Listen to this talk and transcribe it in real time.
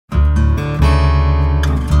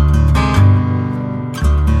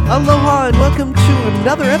Aloha and welcome to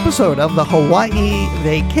another episode of the Hawaii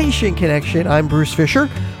Vacation Connection. I'm Bruce Fisher,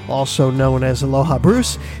 also known as Aloha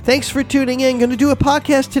Bruce. Thanks for tuning in. Going to do a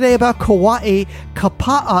podcast today about Kauai,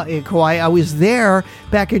 Kapaa in Kauai. I was there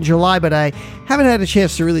back in July, but I haven't had a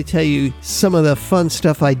chance to really tell you some of the fun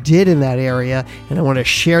stuff I did in that area, and I want to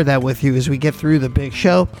share that with you as we get through the big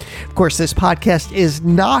show. Of course, this podcast is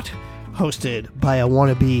not hosted by a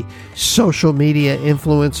wannabe social media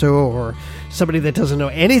influencer or somebody that doesn't know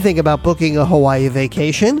anything about booking a Hawaii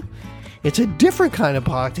vacation. It's a different kind of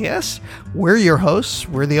podcast. We're your hosts.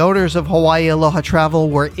 We're the owners of Hawaii Aloha Travel.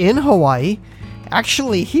 We're in Hawaii,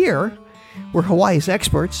 actually here. We're Hawaii's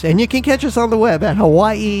experts, and you can catch us on the web at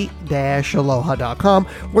hawaii-aloha.com,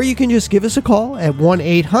 or you can just give us a call at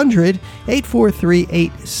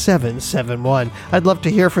 1-800-843-8771. I'd love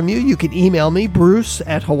to hear from you. You can email me, Bruce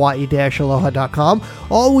at hawaii-aloha.com.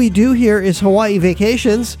 All we do here is Hawaii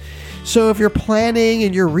vacations. So if you're planning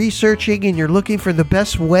and you're researching and you're looking for the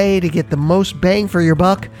best way to get the most bang for your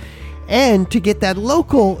buck and to get that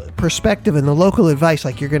local perspective and the local advice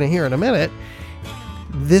like you're going to hear in a minute,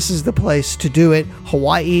 this is the place to do it.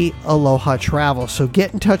 Hawaii Aloha Travel. So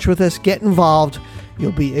get in touch with us, get involved.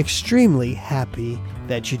 You'll be extremely happy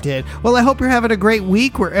that you did. Well, I hope you're having a great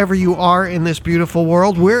week wherever you are in this beautiful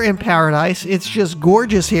world. We're in paradise. It's just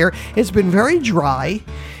gorgeous here. It's been very dry,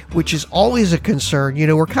 which is always a concern. You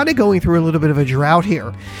know, we're kind of going through a little bit of a drought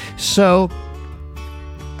here. So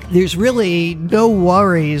there's really no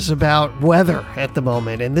worries about weather at the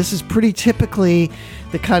moment. And this is pretty typically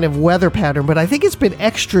the kind of weather pattern, but I think it's been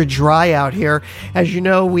extra dry out here. As you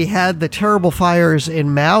know, we had the terrible fires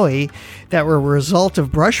in Maui that were a result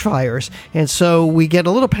of brush fires. And so we get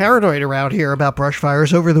a little paranoid around here about brush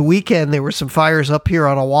fires. Over the weekend, there were some fires up here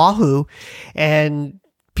on Oahu, and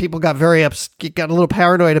people got got a little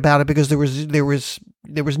paranoid about it because there was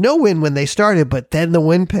no wind when they started, but then the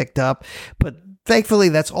wind picked up. But thankfully,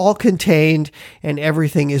 that's all contained and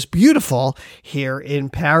everything is beautiful here in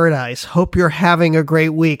paradise. Hope you're having a great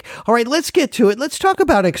week. All right, let's get to it. Let's talk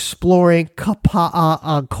about exploring Kapaa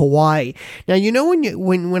on Kauai. Now, you know,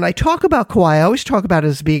 when I talk about Kauai, I always talk about it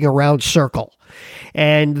as being a round circle.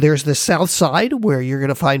 And there's the south side where you're going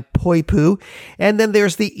to find Poipu. And then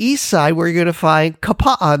there's the east side where you're going to find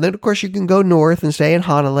Kapaa. And then, of course, you can go north and stay in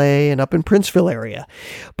Hanalei and up in Princeville area.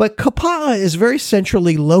 But Kapaa is very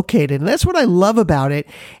centrally located. And that's what I love about it.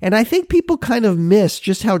 And I think people kind of miss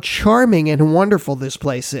just how charming and wonderful this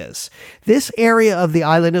place is. This area of the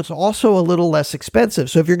island is also a little less expensive.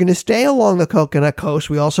 So if you're going to stay along the Coconut Coast,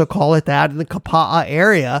 we also call it that, in the Kapaa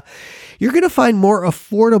area, you're going to find more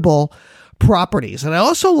affordable properties. And I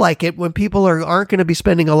also like it when people aren't going to be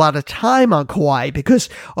spending a lot of time on Kauai, because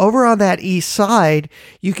over on that east side,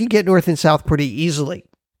 you can get north and south pretty easily.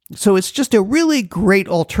 So it's just a really great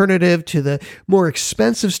alternative to the more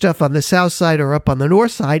expensive stuff on the south side or up on the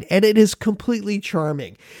north side, and it is completely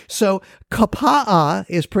charming. So Kapaa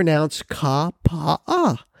is pronounced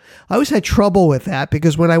Kapaa. I always had trouble with that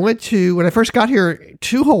because when I first got here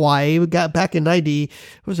to Hawaii, we got back in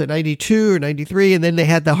 92 or 93, and then they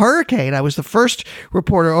had the hurricane. I was the first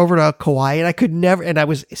reporter over to Kauai, and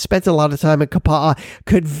I spent a lot of time in Kapaa.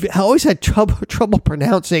 I always had trouble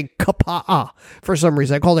pronouncing Kapaa for some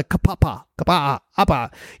reason. I called it Kapaa,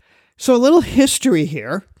 Apa. So a little history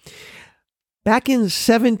here. Back in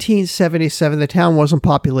 1777, the town wasn't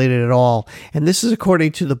populated at all. And this is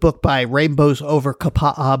according to the book by Rainbows Over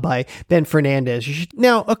Kapaa by Bill Fernandez.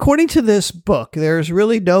 Now, according to this book, there's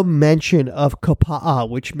really no mention of Kapaa,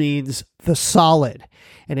 which means the solid.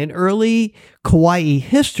 And in early Kauai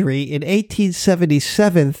history, in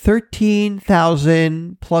 1877,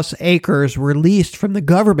 13,000 plus acres were leased from the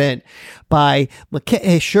government by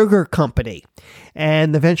Makee Sugar Company.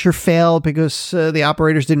 And the venture failed because the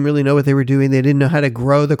operators didn't really know what they were doing. They didn't know how to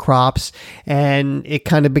grow the crops, and it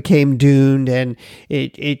kind of became doomed, and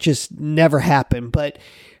it just never happened. But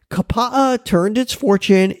Kapaa turned its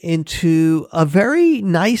fortune into a very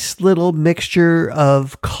nice little mixture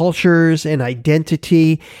of cultures and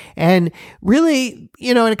identity. And really,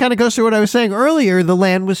 and it kind of goes through what I was saying earlier, the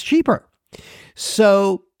land was cheaper.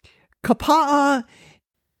 So Kapaa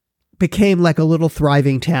became like a little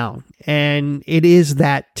thriving town, and it is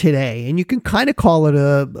that today. And you can kind of call it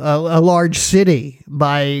a large city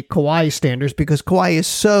by Kauai standards, because Kauai is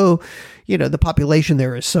so, the population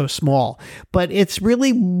there is so small. But it's really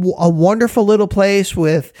a wonderful little place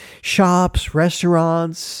with shops,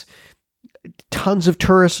 restaurants, tons of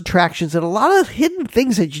tourist attractions, and a lot of hidden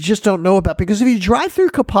things that you just don't know about. Because if you drive through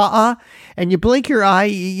Kapaa and you blink your eye,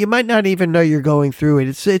 you might not even know you're going through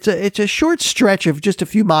it. It's a short stretch of just a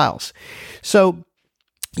few miles. So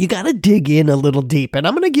you got to dig in a little deep. And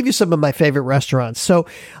I'm going to give you some of my favorite restaurants. So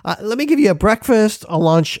let me give you a breakfast, a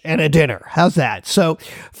lunch, and a dinner. How's that? So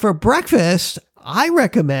for breakfast, I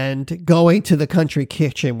recommend going to the Country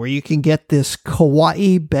Kitchen where you can get this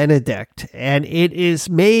Kauai Benedict, and it is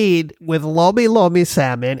made with lomilomi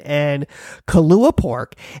salmon and Kalua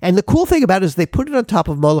pork. And the cool thing about it is they put it on top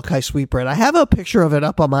of Molokai sweetbread. I have a picture of it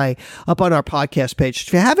up on our podcast page.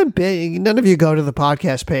 If you haven't been, none of you go to the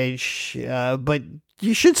podcast page, but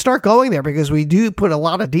you should start going there because we do put a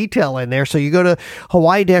lot of detail in there. So you go to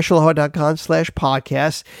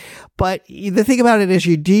hawaii-aloha.com/podcast. But the thing about it is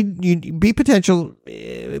you be prepared to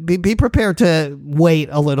wait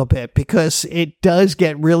a little bit because it does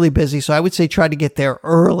get really busy. So I would say try to get there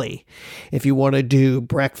early if you want to do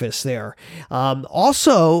breakfast there.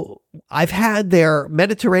 Also, I've had their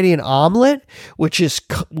Mediterranean omelet, which is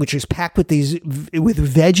packed with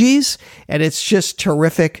veggies, and it's just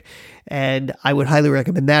terrific. And I would highly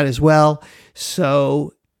recommend that as well.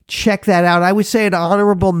 So check that out. I would say an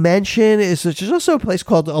honorable mention is there's also a place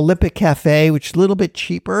called Olympic Cafe, which is a little bit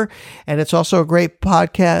cheaper, and it's also a great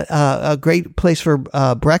a great place for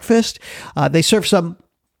breakfast. They serve some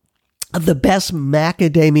of the best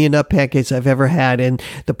macadamia nut pancakes I've ever had, and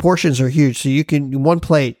the portions are huge. So you can, one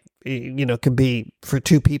plate, can be for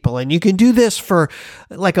two people, and you can do this for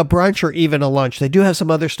like a brunch or even a lunch. They do have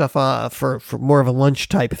some other stuff for more of a lunch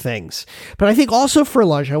type things. But I think also for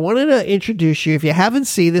lunch, I wanted to introduce you, if you haven't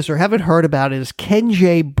seen this or haven't heard about it, is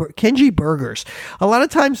Kenji Burgers. A lot of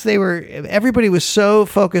times everybody was so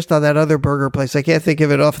focused on that other burger place. I can't think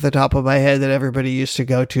of it off the top of my head that everybody used to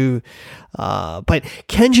go to. But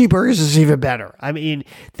Kenji Burgers is even better. I mean,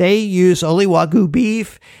 they use only Wagyu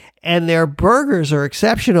beef, and their burgers are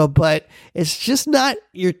exceptional, but it's just not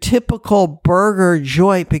your typical burger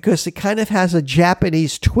joint because it kind of has a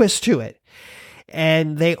Japanese twist to it.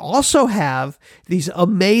 And they also have these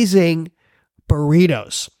amazing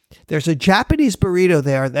burritos. There's a Japanese burrito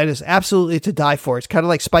there that is absolutely to die for. It's kind of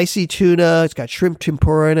like spicy tuna. It's got shrimp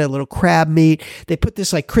tempura in it, a little crab meat. They put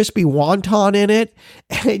this like crispy wonton in it,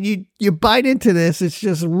 and you bite into this. It's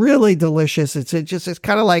just really delicious. It's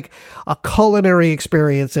kind of like a culinary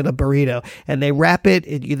experience in a burrito. And they wrap it.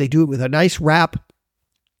 They do it with a nice wrap,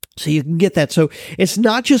 so you can get that. So it's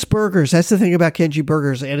not just burgers. That's the thing about Kenji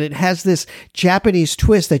Burgers. And it has this Japanese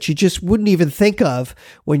twist that you just wouldn't even think of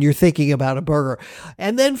when you're thinking about a burger.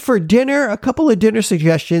 And then for dinner, a couple of dinner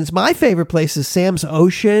suggestions. My favorite place is Sam's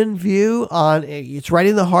Ocean View. It's right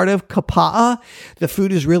in the heart of Kapaa. The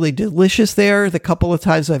food is really delicious there. The couple of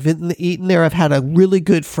times I've eaten there, I've had a really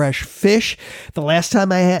good fresh fish. The last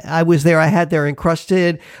time I was there, I had their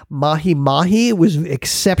encrusted Mahi Mahi. It was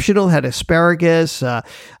exceptional. Had asparagus,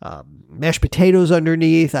 mashed potatoes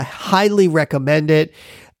underneath. I highly recommend it.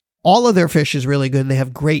 All of their fish is really good. They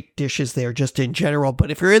have great dishes there just in general.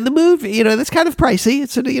 But if you're in the mood, that's kind of pricey.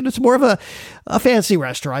 It's more of a fancy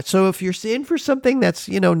restaurant. So if you're in for something that's,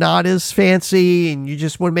 not as fancy and you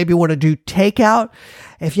just want to do takeout,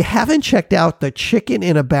 if you haven't checked out the chicken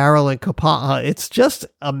in a barrel in Kapaa, it's just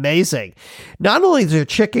amazing. Not only is their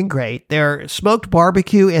chicken great, their smoked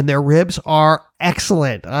barbecue and their ribs are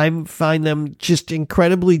excellent. I find them just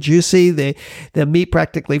incredibly juicy. The meat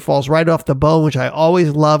practically falls right off the bone, which I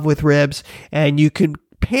always love with ribs. And you can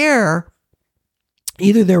pair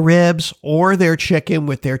either their ribs or their chicken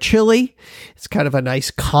with their chili. It's kind of a nice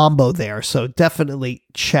combo there. So definitely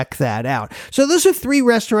check that out. So those are 3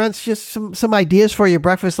 restaurants, just some ideas for your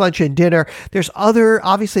breakfast, lunch, and dinner. There's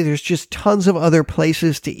just tons of other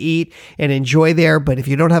places to eat and enjoy there. But if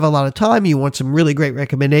you don't have a lot of time, you want some really great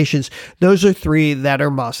recommendations, those are 3 that are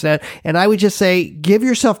must. And I would just say, give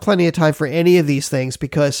yourself plenty of time for any of these things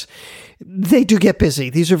because they do get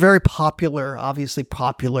busy. These are very obviously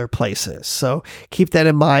popular places. So keep that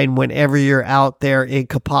in mind whenever you're out there in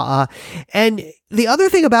Kapaa. And the other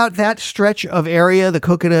thing about that stretch of area, the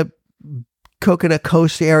Coconut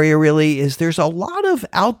Coast area, really is there's a lot of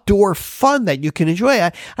outdoor fun that you can enjoy.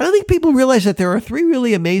 I don't think people realize that there are 3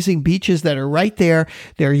 really amazing beaches that are right there.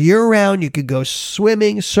 They're year-round. You could go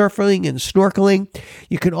swimming, surfing, and snorkeling.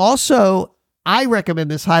 You can also, I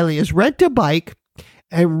recommend this highly, is rent a bike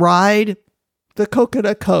and ride the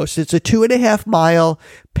Coconut Coast. It's a 2.5 mile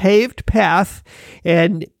paved path,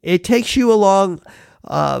 and it takes you along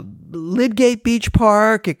Lydgate Beach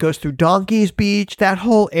Park. It goes through Donkey's Beach, that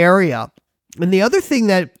whole area. And the other thing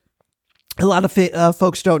that a lot of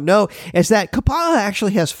folks don't know is that Kapaa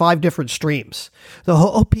actually has 5 different streams. The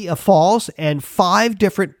Hoopi Falls and 5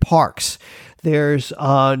 different parks. There's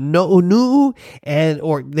No'onu,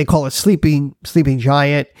 or they call it Sleeping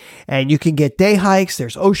Giant, and you can get day hikes.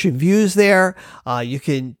 There's ocean views there. You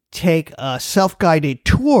can take a self-guided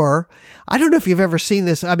tour. I don't know if you've ever seen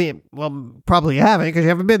this. I mean, well, probably you haven't because you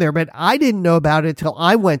haven't been there, but I didn't know about it until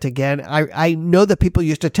I went again. I know that people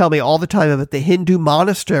used to tell me all the time about the Hindu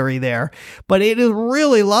monastery there, but it is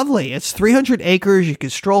really lovely. It's 300 acres. You can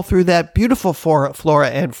stroll through that beautiful flora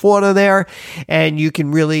and fauna there, and you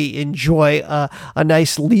can really enjoy a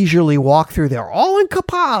nice leisurely walk through there. All in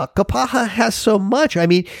Kapaa. Kapaa has so much. I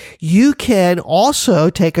mean, you can also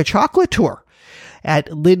take a chocolate tour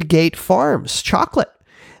at Lydgate Farms chocolate.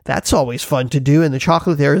 That's always fun to do, and the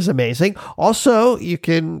chocolate there is amazing. Also, you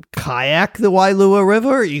can kayak the Wailua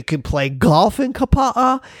River. You can play golf in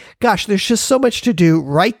Kapaa. Gosh, there's just so much to do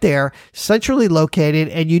right there, centrally located,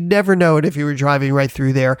 and you'd never know it if you were driving right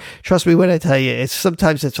through there. Trust me when I tell you,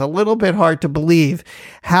 sometimes it's a little bit hard to believe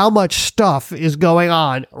how much stuff is going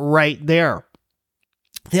on right there.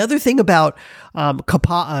 The other thing about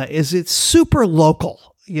Kapaa is it's super local.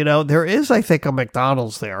 You know, there is, I think, a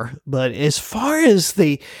McDonald's there, but as far as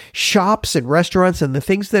the shops and restaurants and the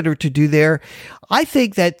things that are to do there, I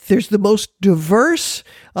think that there's the most diverse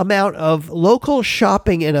amount of local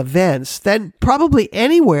shopping and events than probably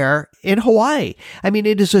anywhere in Hawaii. I mean,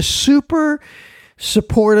 it is a super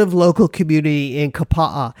supportive local community in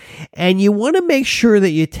Kapaa, and you want to make sure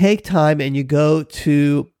that you take time and you go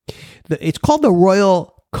to it's called the Royal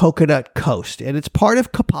Coconut Coast, and it's part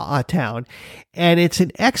of Kapaa Town, and it's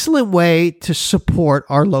an excellent way to support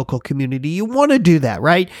our local community. You want to do that,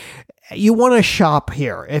 right? You want to shop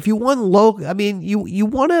here. If you want local, I mean, you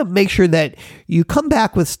want to make sure that you come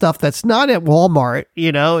back with stuff that's not at Walmart,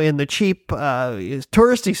 you know, in the cheap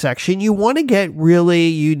touristy section. You want to get really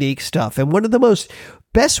unique stuff, and one of the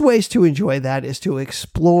best ways to enjoy that is to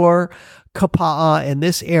explore Kapaa and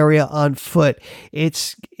this area on foot.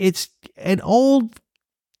 It's an old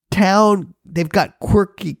town. They've got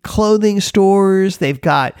quirky clothing stores. They've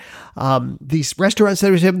got these restaurants.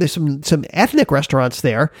 There's some ethnic restaurants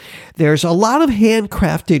there. There's a lot of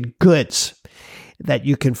handcrafted goods that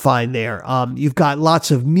you can find there. You've got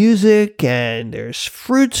lots of music, and there's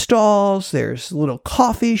fruit stalls. There's little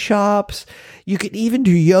coffee shops. You can even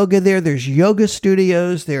do yoga there. There's yoga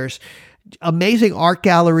studios. There's amazing art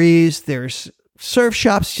galleries. There's surf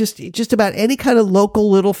shops. Just about any kind of local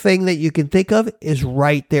little thing that you can think of is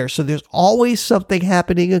right there. So there's always something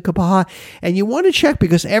happening in Kapaa, and you want to check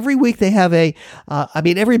because every week they have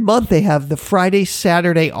every month they have the Friday,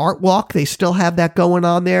 Saturday art walk. They still have that going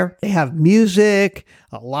on there. They have music,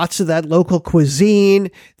 lots of that local cuisine.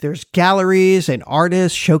 There's galleries and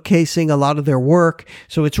artists showcasing a lot of their work.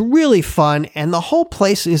 So it's really fun. And the whole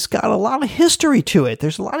place has got a lot of history to it.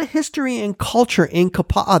 There's a lot of history and culture in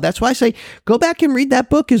Kapaa. That's why I say go back and read that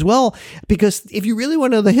book as well, because if you really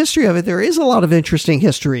want to know the history of it, there is a lot of interesting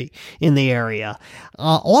history in the area.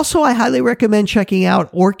 Also, I highly recommend checking out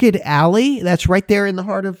Orchid Alley. That's right there in the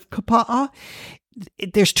heart of Kapaa.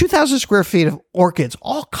 There's 2,000 square feet of orchids,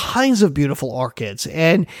 all kinds of beautiful orchids.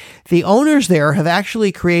 And the owners there have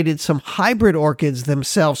actually created some hybrid orchids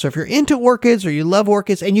themselves. So if you're into orchids or you love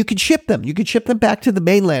orchids, and you can ship them back to the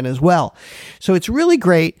mainland as well. So it's really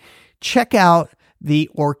great. Check out the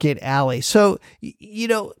Orchid Alley. So, you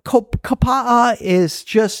know, Kapaa is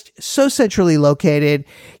just so centrally located.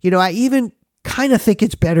 You know, I even kind of think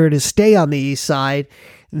it's better to stay on the east side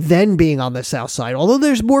than being on the south side. Although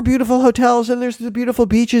there's more beautiful hotels and there's the beautiful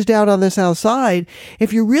beaches down on the south side,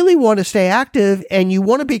 if you really want to stay active and you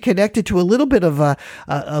want to be connected to a little bit of a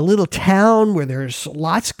little town where there's a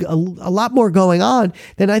lot more going on,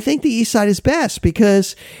 then I think the east side is best,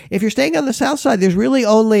 because if you're staying on the south side, there's really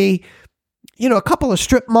only, you know, a couple of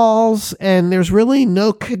strip malls, and there's really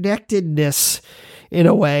no connectedness in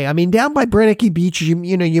a way. I mean, down by Lydgate Beach,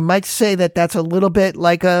 you might say that that's a little bit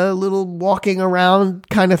like a little walking around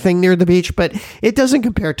kind of thing near the beach, but it doesn't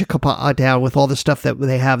compare to Kapaa Town with all the stuff that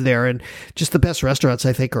they have there, and just the best restaurants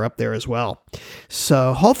I think are up there as well.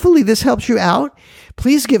 So hopefully this helps you out.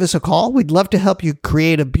 Please give us a call. We'd love to help you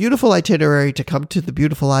create a beautiful itinerary to come to the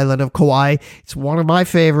beautiful island of Kauai. It's one of my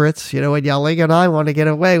favorites. You know, when Yaling and I want to get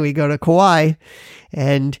away, we go to Kauai,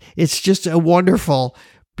 and it's just a wonderful,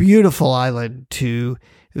 beautiful island to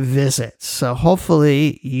visit. So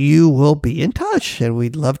hopefully you will be in touch, and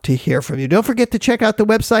we'd love to hear from you. Don't forget to check out the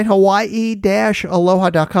website,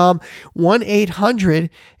 hawaii-aloha.com,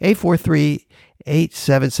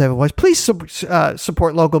 1-800-843-8771. Please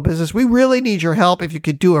support local business. We really need your help. If you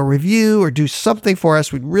could do a review or do something for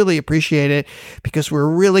us, we'd really appreciate it, because we're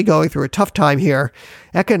really going through a tough time here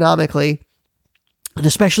economically. And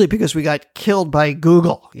especially because we got killed by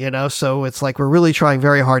Google, so it's like we're really trying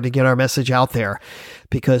very hard to get our message out there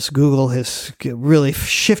because Google has really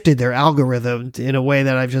shifted their algorithm in a way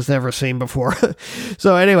that I've just never seen before.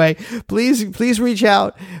 So anyway, please reach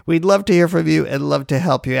out. We'd love to hear from you and love to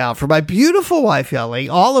help you out. For my beautiful wife, Yali,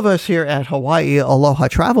 all of us here at Hawaii Aloha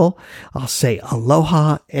Travel, I'll say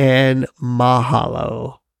aloha and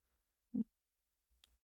mahalo.